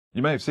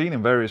You may have seen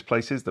in various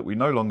places that we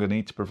no longer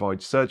need to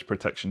provide surge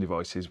protection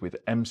devices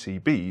with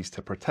MCBs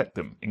to protect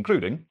them,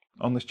 including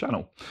on this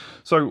channel.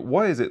 So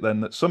why is it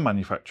then that some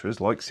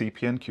manufacturers like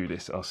CPN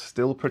Cudis are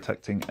still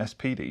protecting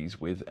SPDs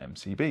with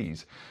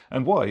MCBs?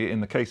 And why, in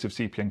the case of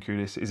CPN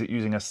Cudis, is it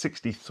using a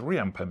 63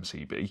 amp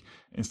MCB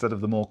instead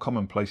of the more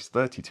commonplace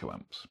 32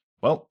 amps?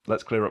 Well,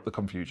 let's clear up the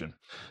confusion.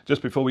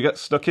 Just before we get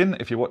stuck in,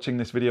 if you're watching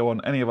this video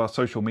on any of our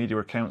social media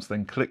accounts,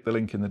 then click the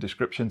link in the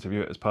description to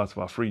view it as part of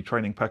our free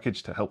training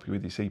package to help you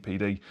with your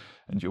CPD,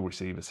 and you'll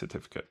receive a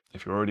certificate.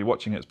 If you're already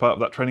watching it as part of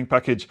that training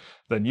package,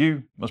 then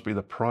you must be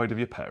the pride of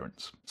your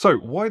parents. So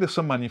why do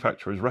some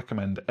manufacturers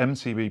recommend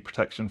MCB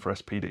protection for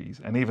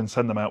SPDs and even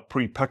send them out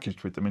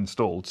pre-packaged with them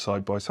installed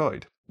side by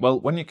side? Well,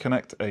 when you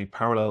connect a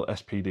parallel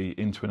SPD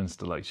into an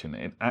installation,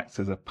 it acts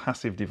as a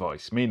passive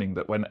device, meaning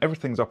that when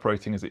everything's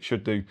operating as it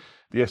should do,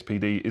 the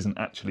SPD isn't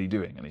actually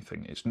doing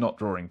anything. It's not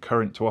drawing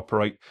current to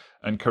operate,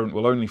 and current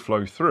will only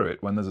flow through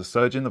it when there's a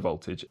surge in the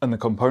voltage, and the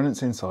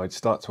components inside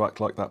start to act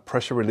like that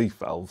pressure relief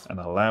valve and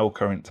allow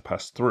current to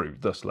pass through,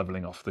 thus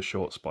leveling off the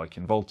short spike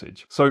in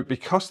voltage. So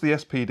because the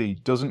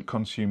SPD doesn't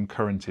consume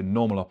current in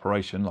normal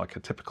operation like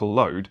a typical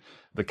load,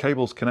 the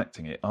cables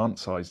connecting it aren't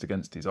sized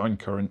against design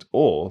current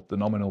or the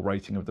nominal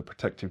rating of the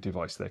protective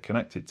device they're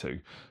connected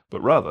to,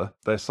 but rather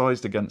they're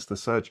sized against the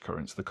surge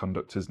currents the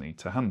conductors need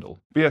to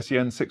handle.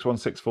 BSEN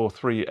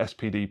 61643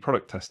 SPD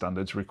product test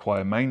standards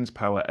require mains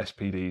power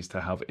SPDs to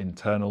have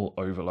internal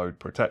overload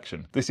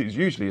protection. This is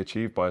usually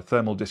achieved by a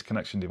thermal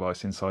disconnection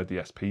device inside the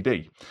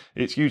SPD.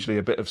 It's usually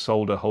a bit of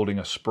solder holding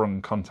a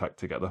sprung contact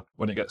together.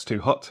 When it gets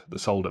too hot, the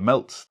solder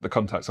melts, the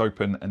contacts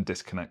open and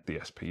disconnect the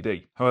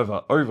SPD.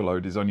 However,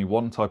 overload is only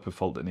one type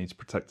of fault that needs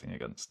protecting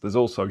against. There's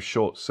also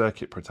short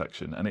circuit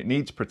protection, and it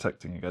needs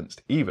protecting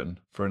against even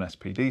for an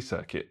SPD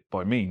circuit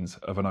by means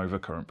of an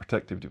overcurrent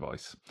protective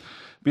device.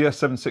 BS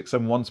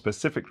 7671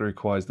 specifically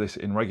requires this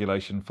in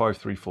regulation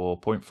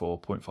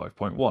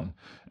 534.4.5.1.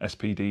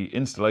 SPD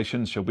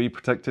installations shall be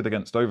protected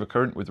against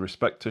overcurrent with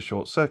respect to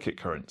short circuit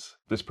currents.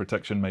 This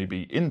protection may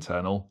be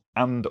internal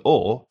and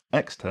or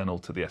external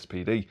to the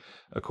SPD,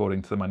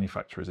 according to the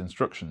manufacturer's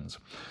instructions.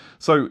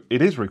 So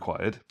it is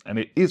required, and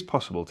it is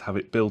possible to have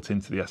it built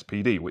into the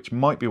SPD, which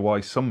might be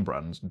why some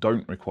brands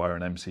don't require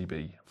an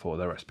MCB for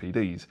their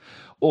SPDs.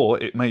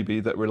 Or it may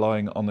be that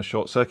relying on the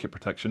short circuit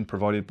protection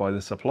provided by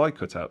the supply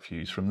cutout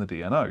fuse from the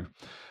DNO.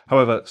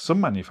 However, some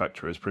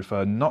manufacturers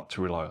prefer not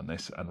to rely on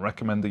this and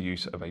recommend the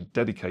use of a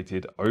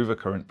dedicated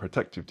overcurrent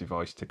protective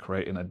device to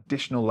create an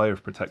additional layer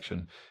of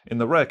protection in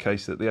the rare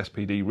case that the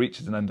SPD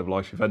reaches an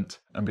end-of-life event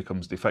and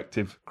becomes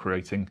defective,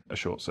 creating a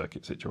short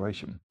circuit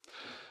situation.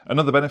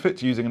 Another benefit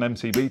to using an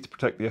MCB to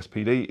protect the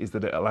SPD is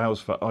that it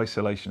allows for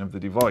isolation of the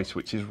device,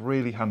 which is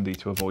really handy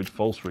to avoid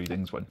false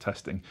readings when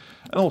testing,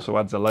 and also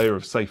adds a layer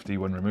of safety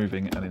when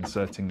removing and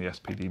inserting the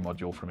SPD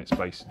module from its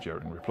base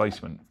during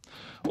replacement.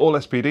 All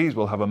SPDs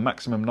will have a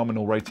maximum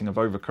nominal rating of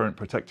overcurrent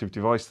protective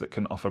device that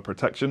can offer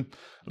protection.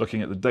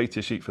 Looking at the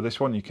data sheet for this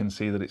one, you can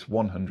see that it's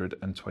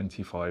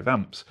 125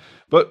 amps.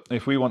 But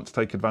if we want to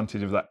take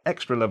advantage of that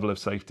extra level of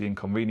safety and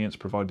convenience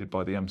provided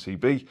by the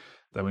MCB,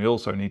 then we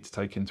also need to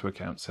take into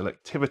account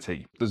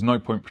selectivity. There's no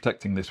point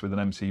protecting this with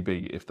an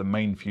MCB if the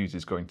main fuse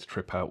is going to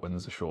trip out when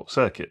there's a short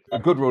circuit. A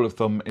good rule of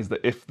thumb is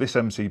that if this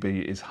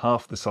MCB is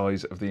half the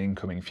size of the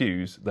incoming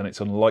fuse, then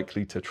it's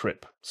unlikely to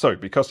trip. So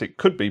because it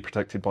could be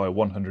protected by a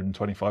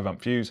 125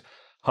 amp fuse,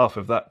 half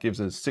of that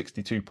gives us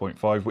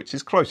 62.5, which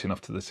is close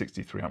enough to the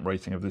 63 amp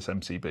rating of this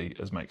MCB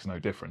as makes no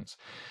difference.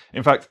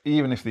 In fact,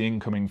 even if the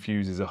incoming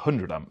fuse is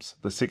 100 amps,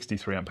 the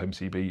 63 amp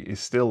MCB is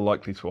still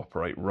likely to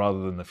operate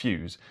rather than the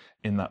fuse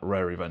in that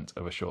rare event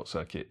of a short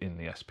circuit in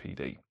the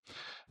SPD.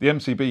 The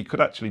MCB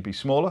could actually be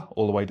smaller,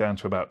 all the way down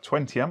to about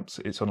 20 amps.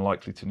 It's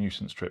unlikely to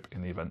nuisance trip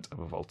in the event of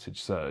a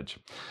voltage surge.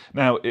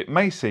 Now, it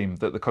may seem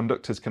that the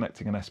conductors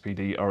connecting an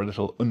SPD are a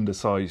little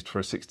undersized for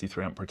a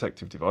 63 amp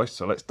protective device,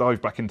 so let's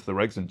dive back into the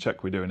regs and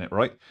check we're doing it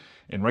right.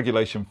 In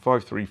regulation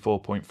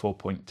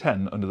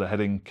 534.4.10, under the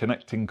heading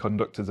Connecting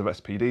Conductors of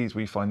SPDs,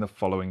 we find the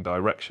following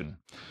direction.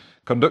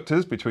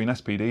 Conductors between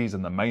SPDs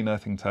and the main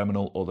earthing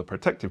terminal or the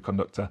protective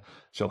conductor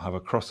shall have a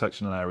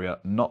cross-sectional area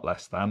not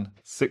less than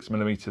 6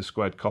 mm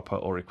squared copper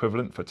or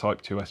equivalent for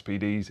Type 2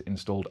 SPDs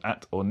installed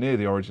at or near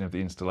the origin of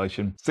the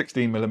installation,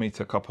 16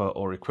 mm copper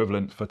or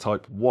equivalent for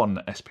Type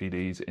 1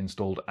 SPDs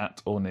installed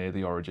at or near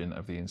the origin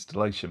of the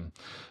installation.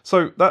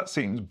 So that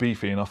seems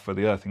beefy enough for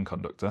the earthing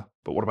conductor,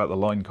 but what about the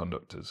line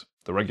conductors?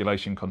 The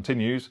regulation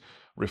continues,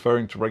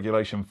 referring to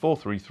regulation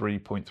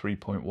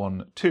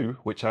 433.3.12,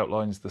 which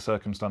outlines the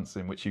circumstances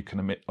in which you can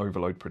omit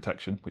overload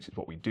protection, which is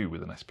what we do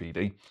with an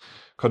SPD.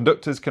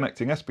 Conductors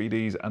connecting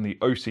SPDs and the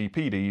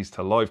OCPDs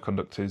to live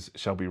conductors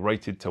shall be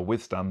rated to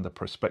withstand the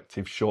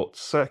prospective short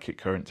circuit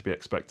current to be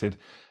expected,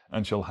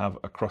 and shall have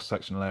a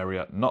cross-sectional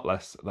area not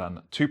less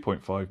than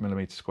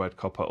 2.5mm squared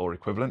copper or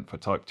equivalent for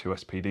type 2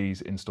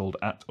 SPDs installed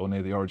at or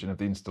near the origin of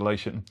the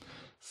installation,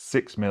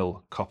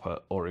 6mm copper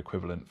or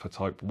equivalent for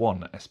type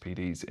 1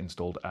 SPDs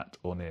installed at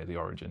or near the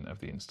origin of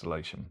the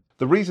installation.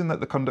 The reason that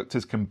the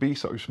conductors can be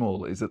so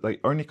small is that they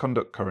only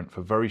conduct current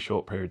for very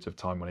short periods of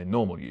time when in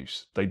normal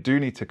use. They do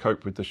need to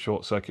cope with the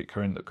short circuit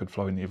current that could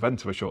flow in the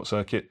event of a short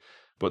circuit,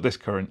 but this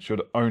current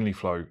should only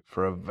flow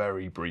for a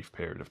very brief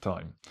period of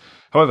time.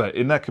 However,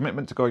 in their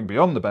commitment to going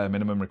beyond the bare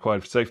minimum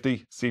required for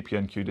safety,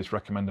 CPN Cudis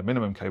recommend a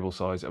minimum cable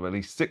size of at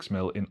least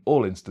 6mm in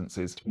all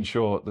instances to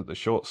ensure that the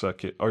short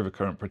circuit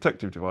overcurrent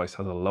protective device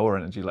has a lower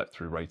energy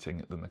let-through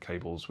rating than the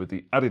cables, with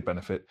the added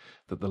benefit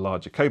that the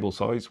larger cable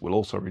size will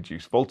also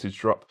reduce voltage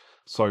drop,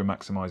 so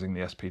maximising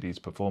the SPD's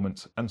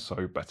performance and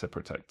so better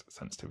protect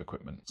sensitive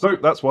equipment. So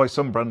that's why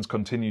some brands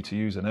continue to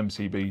use an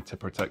MCB to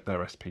protect their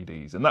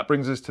SPDs. And that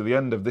brings us to the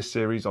end of this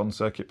series on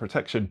circuit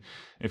protection.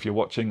 If you're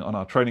watching on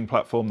our training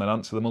platform, then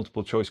answer the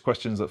multiple choice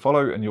questions that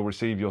follow and you'll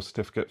receive your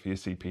certificate for your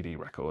CPD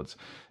records.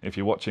 If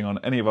you're watching on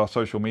any of our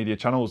social media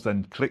channels,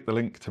 then click the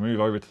link to move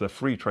over to the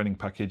free training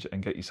package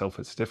and get yourself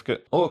a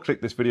certificate, or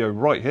click this video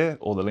right here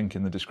or the link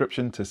in the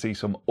description to see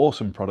some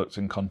awesome products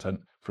and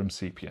content from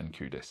CPN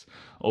Cudis.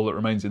 All that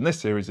remains in this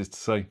series is to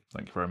say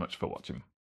thank you very much for watching.